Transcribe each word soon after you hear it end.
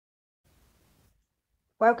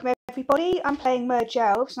Welcome everybody, I'm playing Merge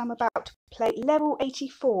Elves and I'm about to play level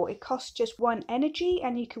 84. It costs just 1 energy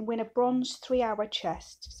and you can win a bronze 3-hour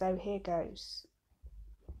chest. So here goes.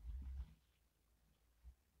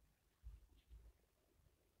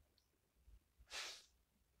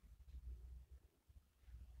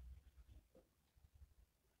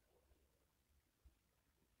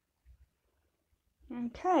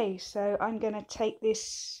 Okay, so I'm going to take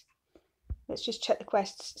this, let's just check the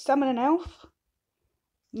quests. Summon an elf,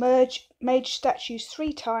 merge mage statues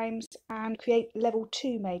 3 times and create level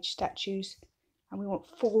 2 mage statues, and we want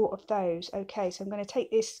 4 of those. Okay, so I'm going to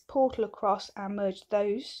take this portal across and merge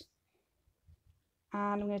those,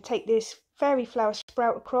 and I'm going to take this fairy flower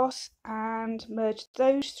sprout across and merge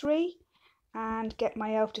those 3 and get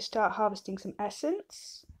my elf to start harvesting some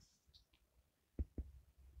essence.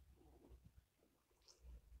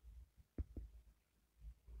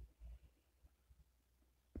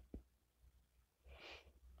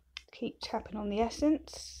 Keep tapping on the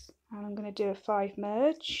essence, and I'm going to do a 5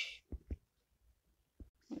 merge.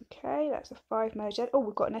 Okay, that's a 5 merge. Oh,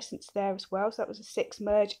 we've got an essence there as well, so that was a 6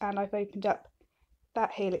 merge, and I've opened up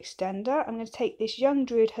that heal extender. I'm going to take this young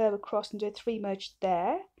druid herb across and do a 3 merge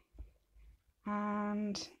there,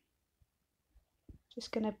 and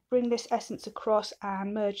just going to bring this essence across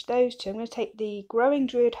and merge those 2. I'm going to take the growing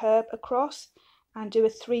druid herb across and do a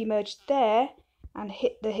 3 merge there and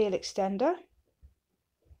hit the heal extender.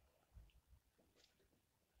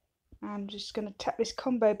 I'm just going to tap this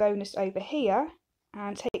combo bonus over here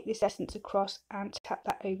and take this essence across and tap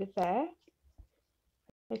that over there.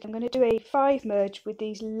 Okay, I'm going to do a 5 merge with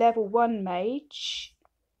these level 1 mage,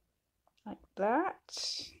 like that.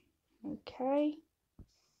 Okay,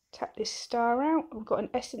 tap this star out. We've got an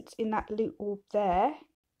essence in that loot orb there.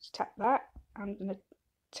 Just tap that. I'm going to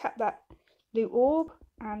tap that loot orb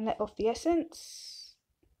and let off the essence.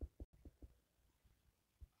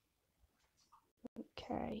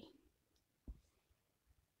 Okay.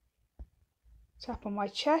 Tap on my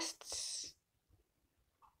chests,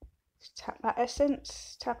 tap that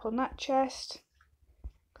essence, tap on that chest,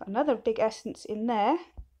 got another big essence in there,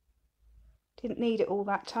 didn't need it all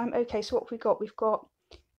that time. Okay, so what have we got? We've got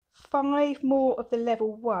 5 more of the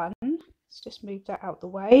level 1, let's just move that out the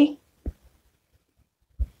way,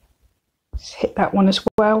 just hit that one as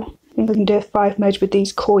well. I think I can do a 5 merge with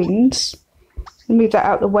these coins, move that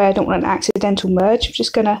out the way, I don't want an accidental merge. I'm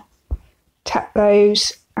just going to tap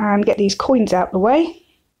those and get these coins out the way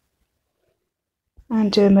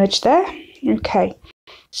and do a merge there. Okay,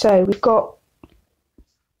 so we've got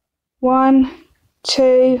 1,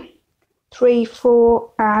 2, 3,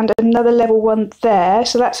 4 and another level 1 there,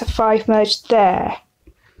 so that's a 5 merge there,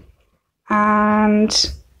 and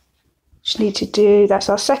just need to do, that's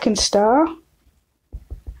our 2nd star,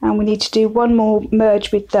 and we need to do 1 more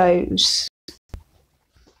merge with those.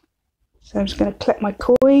 So I'm just going to collect my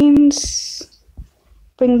coins,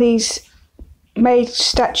 bring these mage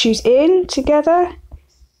statues in together,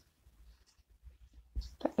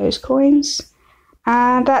 put those coins,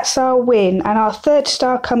 and that's our win, and our 3rd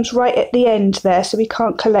star comes right at the end there, so we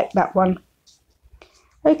can't collect that one.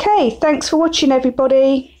 Okay, thanks for watching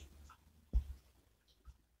everybody.